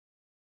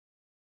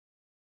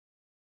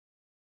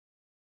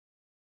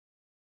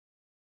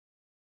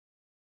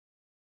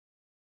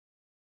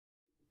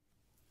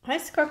Hi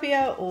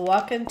Scorpio,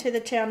 welcome to the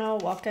channel.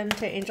 Welcome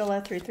to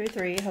Angela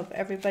 333. Hope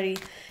everybody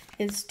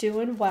is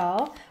doing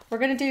well. We're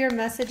going to do your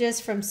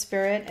messages from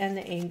Spirit and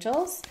the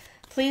angels.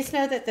 Please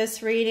know that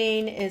this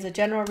reading is a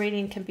general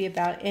reading, can be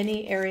about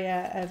any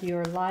area of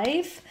your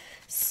life.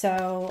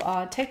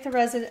 So take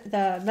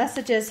the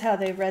messages how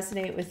they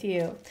resonate with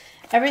you.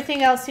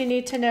 Everything else you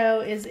need to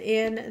know is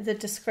in the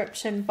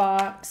description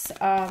box.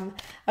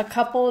 A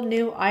couple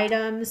new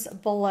items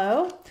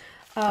below.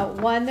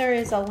 One, there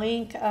is a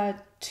link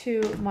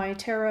to my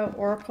tarot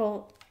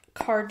oracle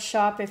card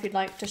shop if you'd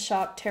like to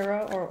shop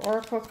tarot or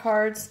oracle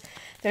cards.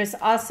 There's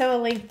also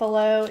a link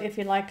below if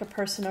you'd like a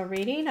personal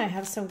reading. I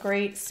have some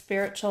great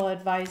spiritual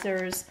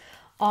advisors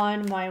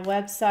on my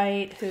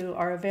website who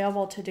are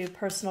available to do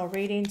personal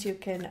readings. You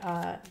can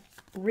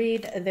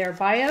read their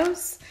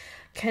bios,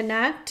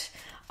 connect.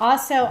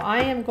 Also, I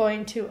am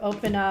going to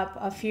open up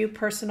a few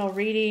personal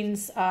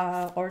readings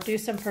or do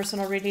some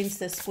personal readings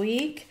this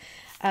week.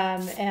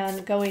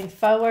 And going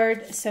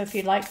forward, so if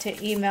you'd like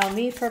to email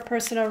me for a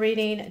personal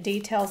reading,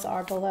 details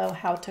are below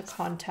how to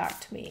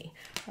contact me.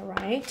 All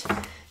right.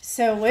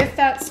 So with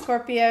that,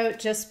 Scorpio,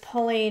 just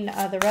pulling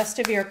the rest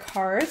of your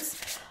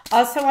cards.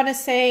 Also want to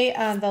say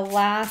the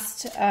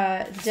last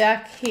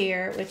deck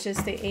here, which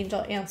is the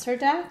Angel Answer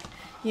deck,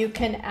 you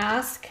can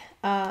ask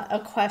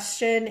a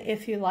question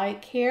if you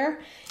like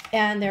here.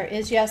 And there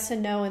is yes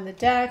and no in the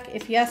deck.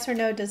 If yes or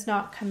no does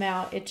not come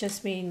out, it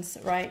just means,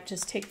 right,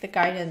 just take the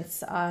guidance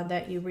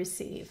that you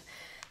receive.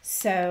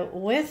 So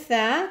with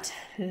that,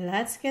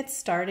 let's get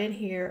started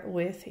here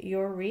with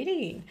your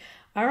reading.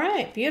 All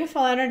right,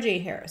 beautiful energy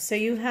here. So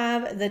you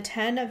have the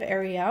 10 of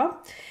Ariel.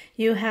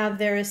 You have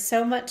there is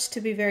so much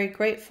to be very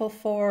grateful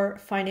for,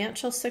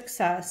 financial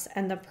success,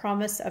 and the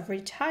promise of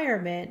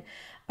retirement,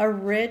 a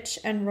rich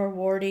and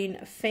rewarding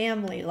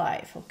family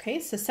life. Okay,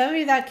 so some of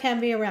you that can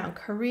be around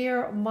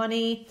career,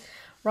 money,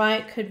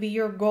 right? Could be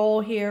your goal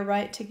here,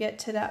 right? To get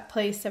to that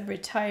place of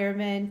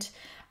retirement.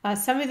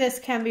 Some of this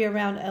can be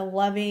around a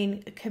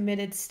loving,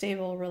 committed,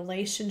 stable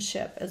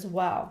relationship as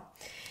well.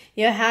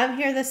 You have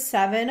here the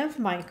 7 of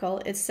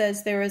Michael. It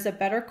says there is a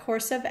better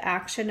course of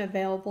action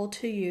available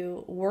to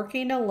you.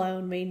 Working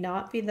alone may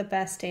not be the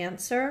best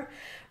answer.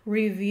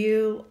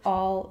 Review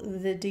all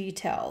the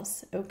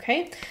details.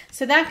 Okay,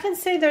 so that can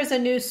say there's a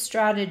new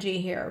strategy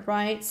here,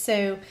 right?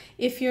 So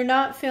if you're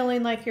not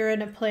feeling like you're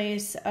in a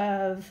place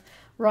of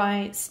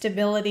right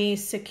stability,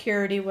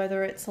 security,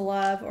 whether it's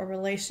love or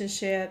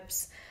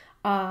relationships,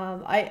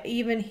 I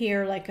even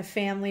hear like a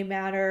family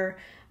matter,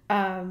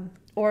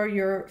 or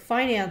your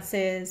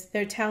finances,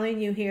 they're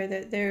telling you here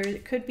that there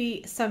could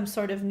be some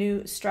sort of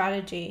new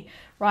strategy,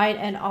 right?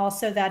 And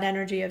also that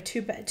energy of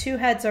two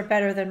heads are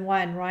better than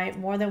one, right?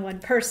 More than one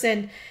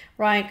person,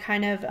 right?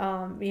 Kind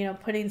of,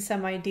 putting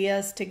some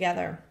ideas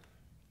together.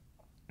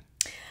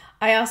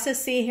 I also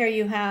see here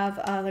you have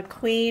the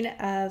Queen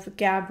of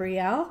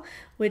Gabrielle,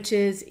 which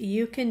is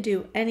you can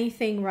do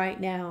anything right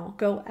now.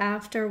 Go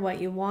after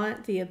what you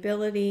want, the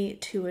ability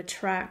to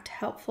attract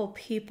helpful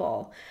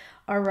people.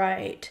 All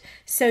right,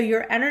 so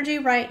your energy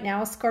right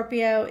now,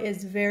 Scorpio,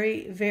 is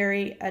very,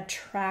 very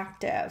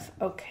attractive,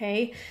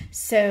 okay?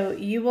 So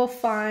you will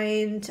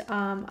find,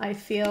 I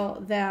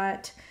feel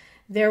that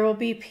there will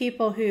be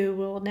people who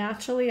will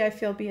naturally, I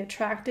feel, be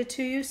attracted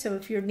to you. So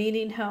if you're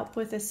needing help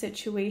with a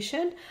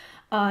situation,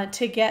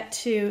 to get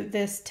to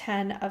this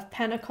 10 of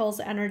Pentacles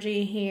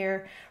energy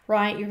here,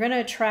 right? You're going to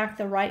attract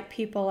the right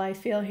people, I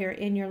feel, here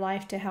in your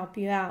life to help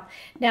you out.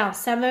 Now,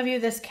 some of you,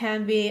 this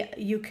can be,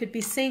 you could be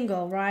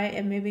single, right?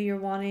 And maybe you're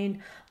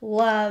wanting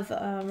love,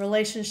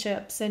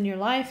 relationships in your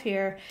life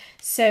here.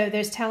 So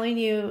it's telling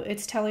you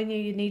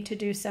you need to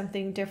do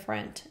something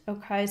different,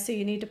 okay? So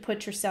you need to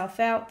put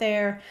yourself out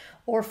there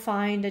or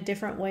find a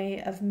different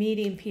way of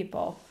meeting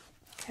people.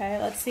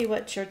 Okay, let's see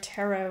what your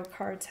tarot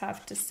cards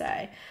have to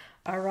say.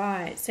 All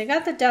right, so you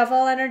got the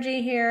Devil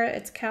energy here.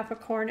 It's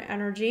Capricorn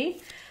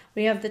energy.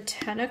 We have the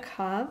 10 of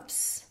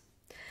Cups.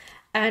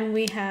 And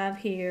we have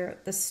here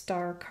the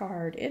Star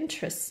card.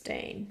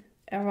 Interesting.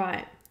 All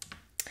right.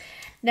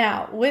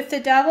 Now, with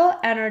the Devil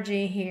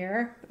energy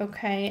here,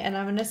 okay, and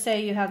I'm going to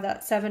say you have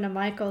that 7 of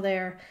Michael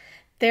there.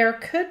 There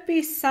could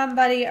be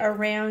somebody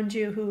around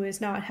you who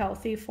is not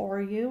healthy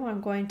for you,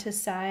 I'm going to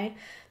say.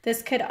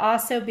 This could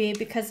also be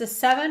because the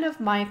 7 of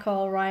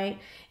Michael, right,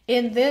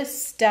 in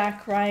this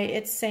deck, right,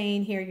 it's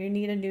saying here you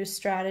need a new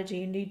strategy.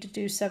 You need to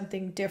do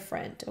something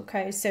different,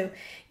 okay? So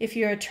if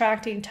you're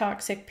attracting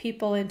toxic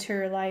people into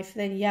your life,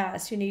 then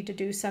yes, you need to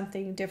do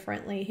something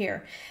differently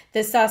here.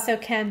 This also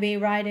can be,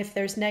 right, if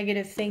there's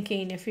negative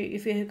thinking, if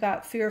you've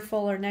got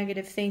fearful or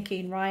negative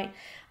thinking, right?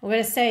 I'm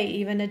going to say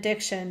even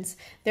addictions,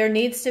 there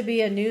needs to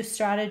be a new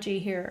strategy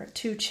here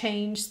to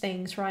change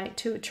things, right?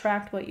 To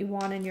attract what you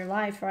want in your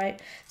life,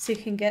 right? So you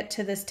can get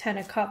to this 10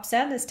 of Cups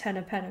and this 10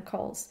 of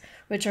Pentacles,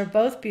 which are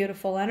both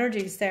beautiful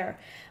energies there.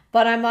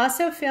 But I'm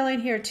also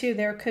feeling here too,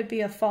 there could be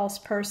a false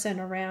person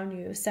around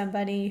you,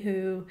 somebody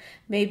who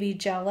may be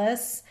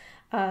jealous,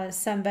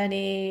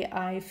 somebody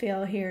I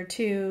feel here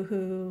too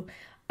who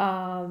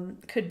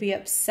Could be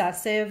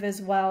obsessive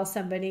as well.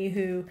 Somebody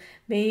who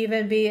may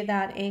even be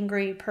that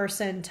angry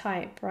person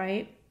type,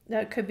 right?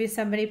 That could be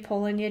somebody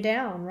pulling you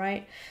down,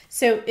 right?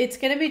 So it's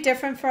going to be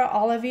different for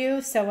all of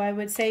you. So I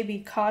would say be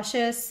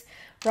cautious,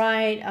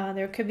 right?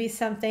 There could be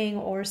something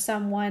or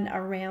someone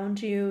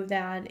around you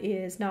that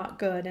is not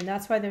good. And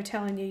that's why they're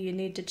telling you you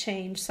need to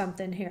change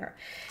something here.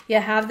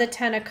 You have the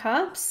Ten of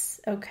Cups.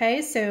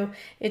 Okay, so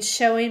it's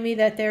showing me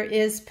that there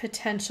is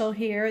potential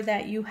here,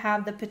 that you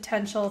have the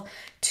potential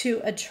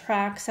to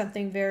attract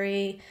something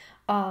very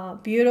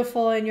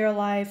beautiful in your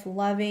life,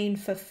 loving,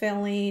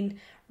 fulfilling,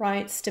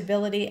 right?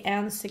 Stability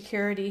and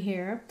security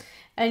here.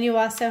 And you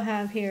also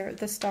have here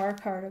the Star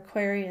card,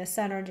 Aquarius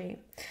energy.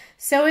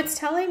 So it's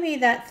telling me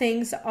that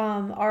things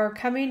are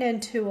coming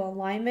into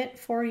alignment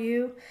for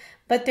you,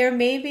 but there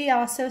may be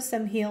also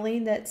some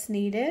healing that's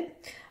needed.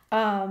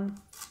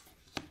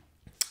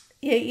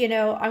 You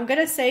know, I'm going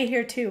to say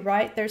here too,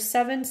 right? There's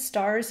 7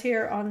 stars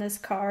here on this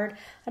card.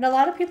 And a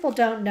lot of people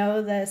don't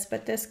know this,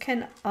 but this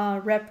can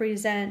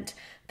represent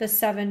the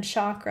 7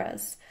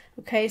 chakras.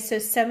 Okay, so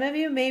some of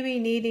you may be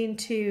needing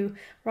to,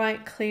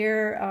 right,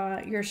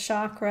 clear your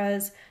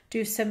chakras,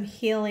 do some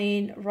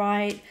healing,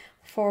 right,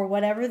 for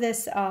whatever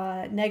this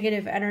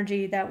negative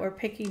energy that we're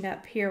picking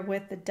up here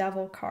with the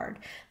Devil card.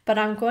 But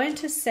I'm going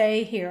to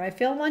say here, I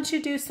feel once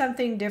you do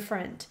something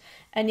different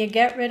and you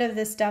get rid of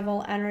this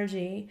Devil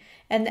energy,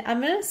 and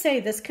I'm going to say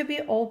this could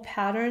be old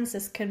patterns,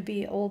 this could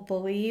be old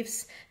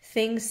beliefs,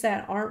 things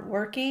that aren't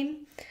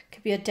working,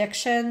 could be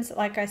addictions,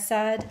 like I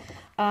said.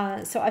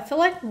 So I feel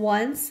like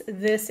once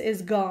this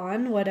is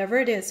gone, whatever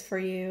it is for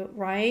you,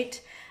 right,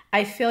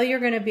 I feel you're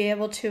going to be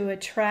able to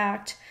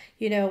attract,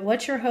 you know,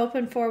 what you're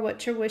hoping for,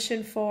 what you're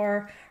wishing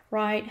for,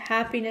 right?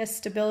 Happiness,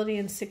 stability,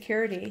 and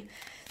security.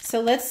 So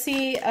let's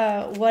see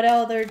what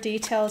other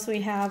details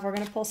we have. We're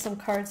going to pull some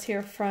cards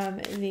here from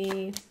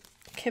the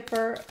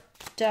Kipper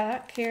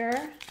deck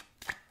here.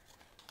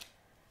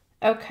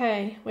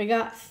 Okay, we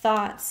got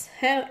thoughts.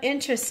 How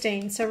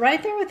interesting. So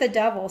right there with the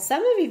Devil,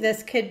 some of you,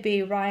 this could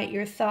be, right,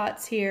 your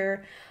thoughts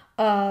here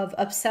of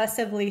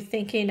obsessively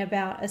thinking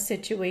about a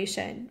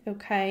situation,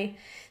 okay?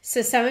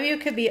 So some of you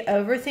could be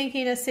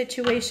overthinking a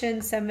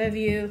situation. Some of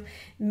you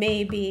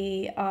may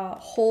be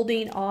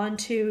holding on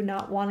to,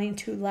 not wanting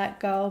to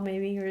let go.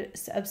 Maybe you're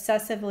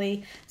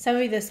obsessively, some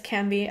of you, this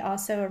can be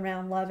also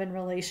around love and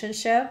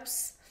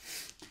relationships.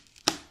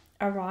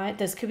 All right,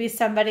 this could be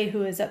somebody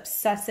who is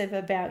obsessive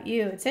about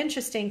you. It's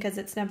interesting because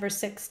it's number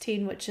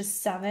 16, which is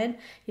 7.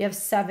 You have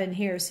 7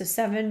 here, so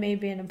 7 may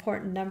be an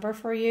important number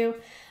for you.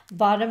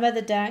 Bottom of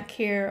the deck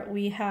here,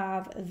 we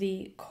have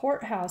the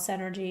Courthouse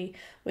energy,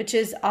 which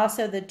is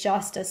also the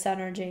Justice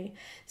energy.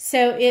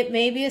 So it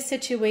may be a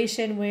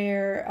situation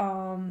where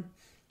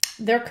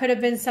there could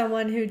have been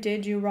someone who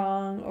did you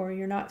wrong, or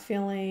you're not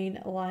feeling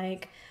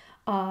like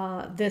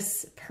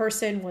this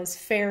person was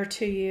fair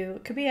to you.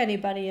 It could be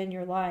anybody in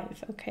your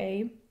life,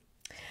 okay?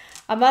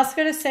 I'm also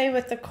going to say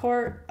with the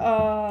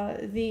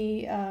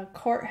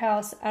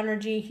courthouse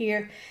energy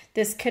here,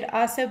 this could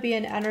also be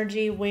an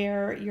energy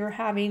where you're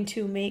having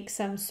to make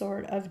some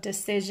sort of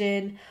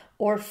decision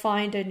or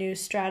find a new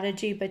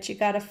strategy, but you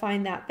got to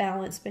find that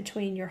balance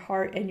between your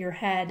heart and your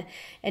head.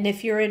 And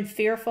if you're in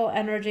fearful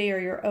energy or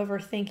you're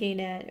overthinking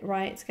it,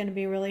 right, it's going to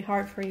be really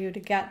hard for you to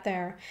get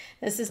there.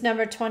 This is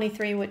number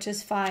 23, which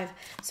is 5.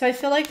 So I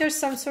feel like there's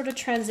some sort of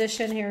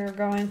transition here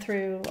going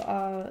through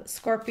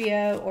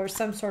Scorpio, or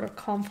some sort of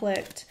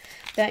conflict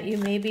that you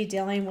may be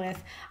dealing with.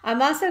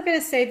 I'm also going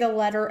to say the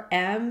letter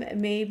M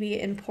may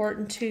be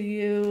important to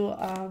you,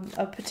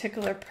 a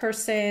particular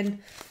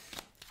person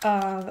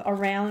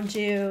around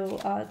you,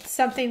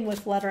 something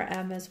with letter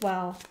M as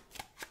well.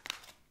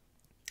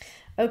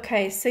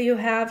 Okay, so you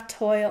have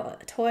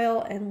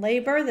toil and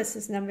labor. This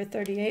is number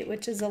 38,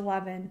 which is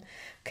 11.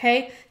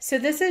 Okay, so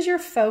this is your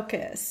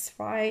focus,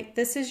 right?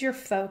 This is your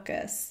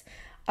focus.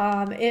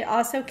 It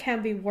also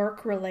can be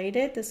work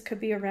related. This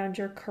could be around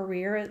your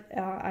career,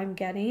 I'm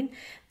getting.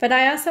 But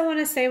I also want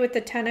to say with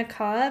the 10 of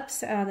Cups,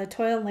 the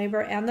toil and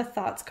labor, and the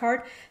thoughts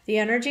card, the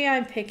energy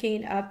I'm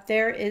picking up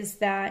there is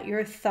that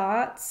your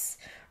thoughts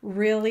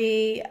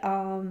really,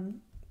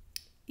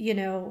 you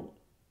know,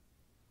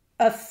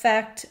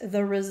 affect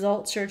the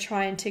results you're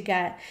trying to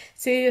get.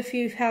 So if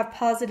you have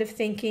positive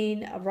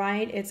thinking,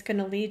 right, it's going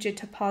to lead you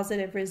to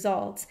positive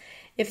results.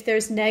 If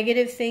there's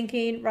negative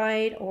thinking,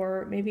 right,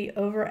 or maybe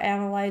over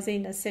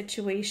analyzing a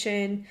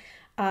situation,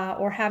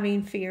 or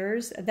having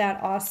fears,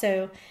 that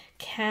also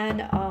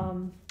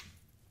can,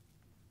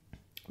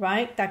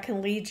 right, that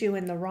can lead you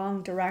in the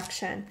wrong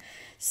direction.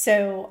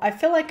 So I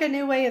feel like a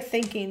new way of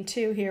thinking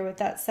too here with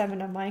that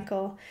 7 of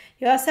Michael.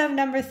 You also have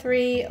number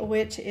 3,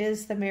 which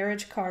is the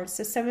marriage card.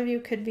 So some of you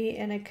could be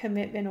in a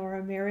commitment or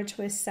a marriage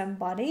with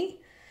somebody.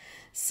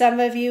 Some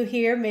of you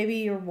here, maybe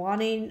you're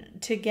wanting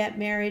to get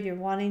married, you're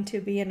wanting to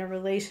be in a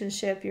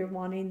relationship, you're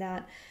wanting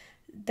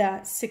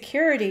that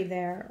security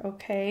there,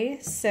 okay?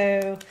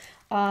 So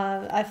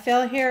I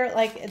feel here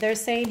like they're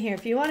saying here,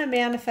 if you want to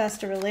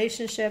manifest a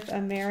relationship, a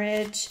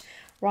marriage,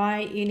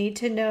 right? You need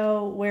to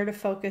know where to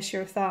focus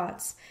your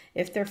thoughts.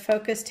 If they're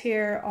focused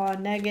here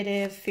on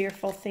negative,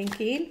 fearful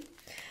thinking,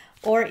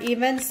 or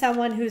even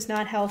someone who's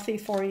not healthy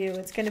for you,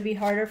 it's going to be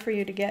harder for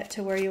you to get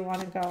to where you want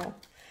to go.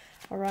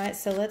 All right,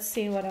 so let's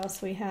see what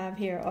else we have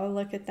here. Oh,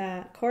 look at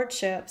that.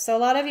 Courtship. So a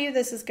lot of you,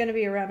 this is going to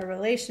be around a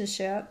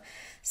relationship.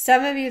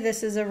 Some of you,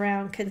 this is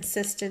around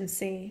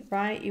consistency,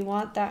 right? You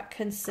want that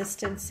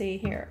consistency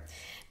here.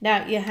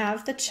 Now, you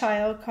have the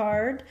Child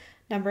card,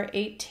 number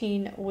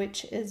 18,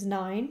 which is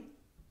 9.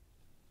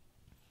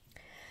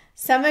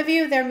 Some of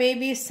you, there may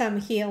be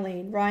some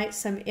healing, right?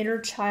 Some inner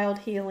child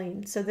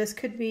healing. So this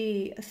could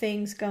be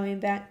things going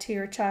back to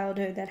your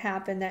childhood that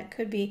happened that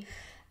could be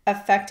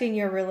affecting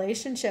your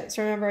relationships.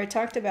 Remember, I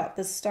talked about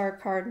the Star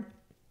card.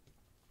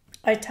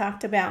 I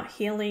talked about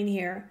healing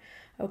here.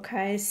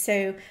 Okay,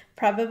 so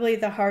probably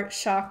the heart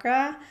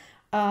chakra,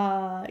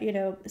 you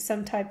know,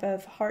 some type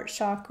of heart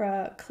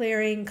chakra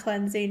clearing,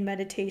 cleansing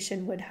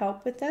meditation would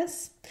help with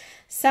this.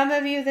 Some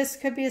of you, this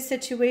could be a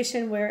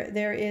situation where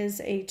there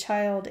is a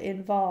child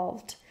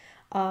involved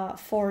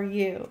for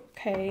you,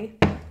 okay?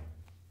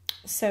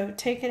 So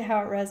take it how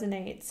it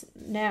resonates.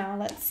 Now,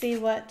 let's see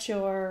what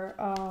your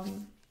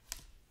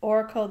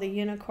Oracle, the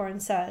Unicorn,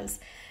 says.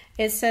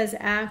 It says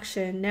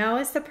action. Now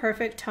is the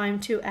perfect time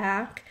to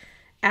act.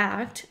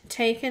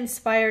 Take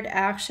inspired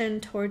action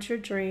towards your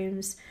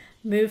dreams.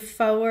 Move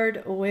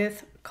forward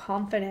with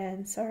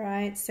confidence. All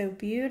right, so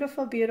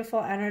beautiful,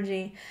 beautiful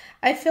energy.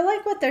 I feel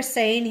like what they're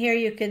saying here,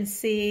 you can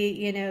see,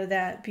 you know,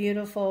 that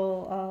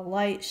beautiful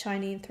light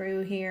shining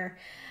through here.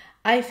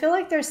 I feel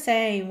like they're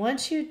saying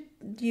once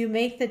you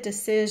make the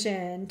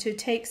decision to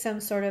take some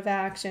sort of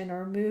action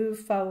or move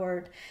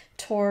forward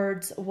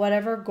towards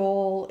whatever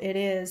goal it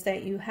is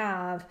that you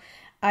have,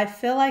 I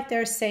feel like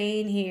they're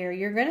saying here,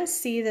 you're going to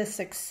see the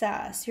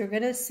success. You're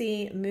going to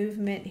see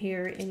movement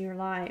here in your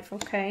life,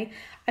 okay?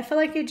 I feel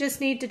like you just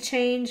need to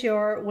change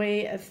your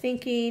way of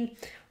thinking,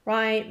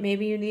 right?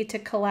 Maybe you need to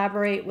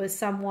collaborate with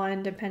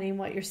someone, depending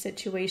what your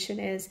situation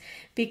is,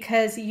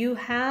 because you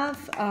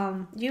have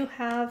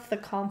the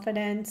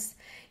confidence,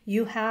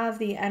 you have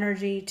the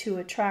energy to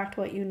attract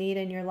what you need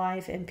in your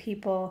life and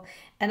people.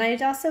 And I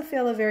also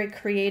feel a very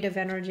creative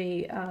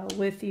energy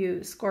with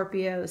you,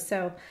 Scorpio.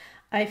 So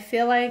I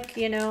feel like,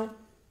 you know,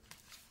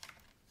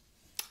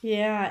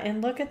 yeah,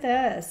 and look at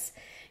this.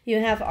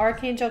 You have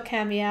Archangel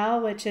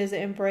Camiel, which is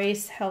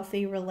embrace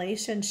healthy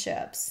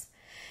relationships.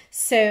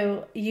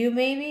 So you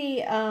may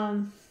be,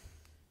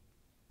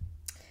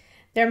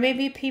 there may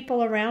be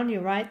people around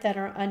you, right, that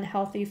are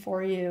unhealthy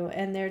for you.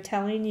 And they're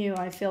telling you,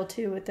 I feel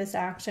too with this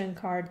action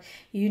card,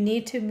 you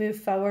need to move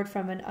forward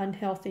from an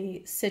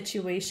unhealthy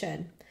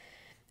situation.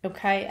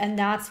 Okay, and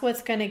that's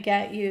what's going to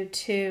get you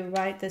to,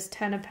 right, this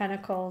 10 of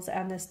Pentacles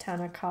and this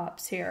 10 of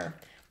Cups here.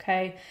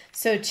 Okay,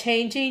 so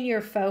changing your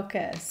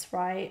focus,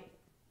 right?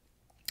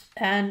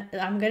 And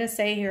I'm going to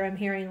say here, I'm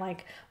hearing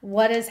like,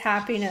 what does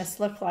happiness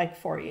look like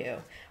for you,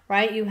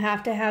 right? You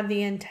have to have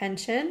the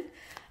intention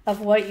of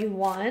what you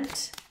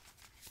want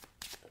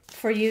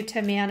for you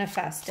to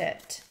manifest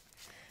it.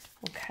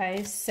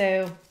 Okay,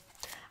 so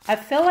I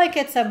feel like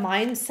it's a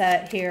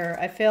mindset here.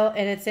 I feel,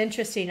 and it's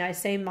interesting, I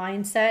say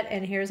mindset,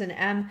 and here's an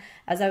M.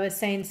 As I was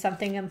saying,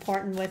 something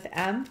important with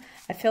M.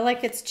 I feel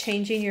like it's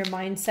changing your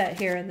mindset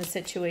here in the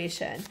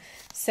situation.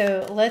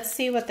 So let's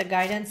see what the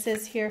guidance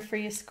is here for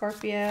you,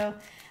 Scorpio.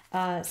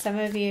 Some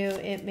of you,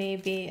 it may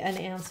be an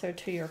answer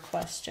to your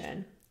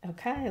question.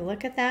 Okay,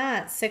 look at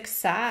that.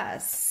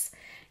 Success.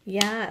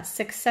 Yeah,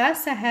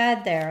 success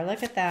ahead there.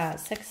 Look at that.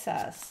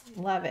 Success.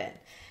 Love it.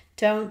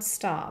 Don't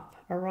stop.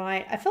 All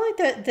right. I feel like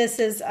that this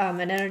is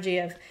an energy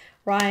of,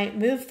 right,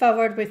 move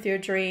forward with your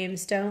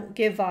dreams. Don't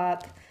give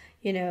up.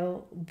 You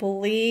know,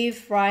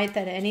 believe, right,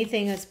 that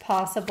anything is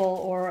possible,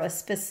 or a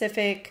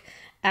specific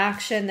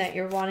action that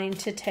you're wanting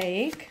to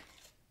take.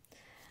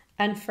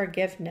 And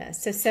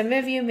forgiveness. So some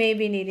of you may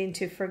be needing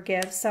to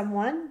forgive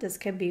someone. This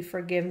can be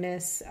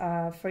forgiveness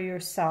for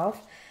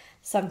yourself.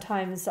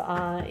 Sometimes,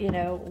 you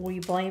know, we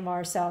blame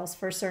ourselves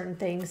for certain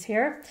things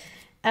here.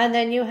 And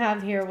then you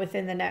have here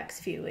within the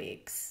next few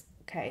weeks.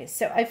 Okay,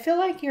 so I feel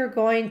like you're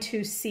going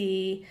to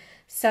see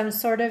some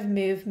sort of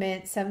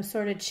movement, some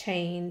sort of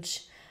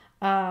change.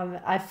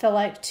 I feel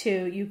like,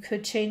 too, you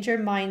could change your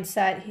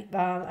mindset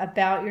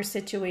about your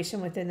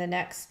situation within the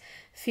next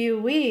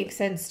few weeks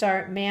and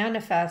start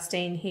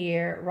manifesting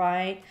here,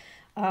 right?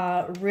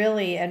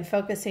 Really, and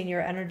focusing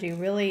your energy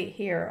really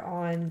here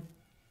on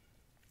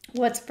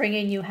what's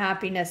bringing you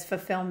happiness,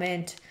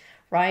 fulfillment,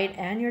 right?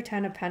 And your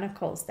 10 of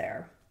Pentacles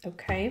there.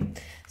 Okay,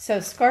 so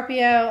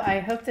Scorpio, I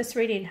hope this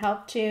reading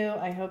helped you.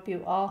 I hope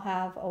you all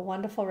have a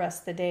wonderful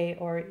rest of the day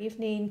or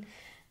evening.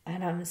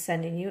 And I'm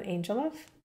sending you angel love.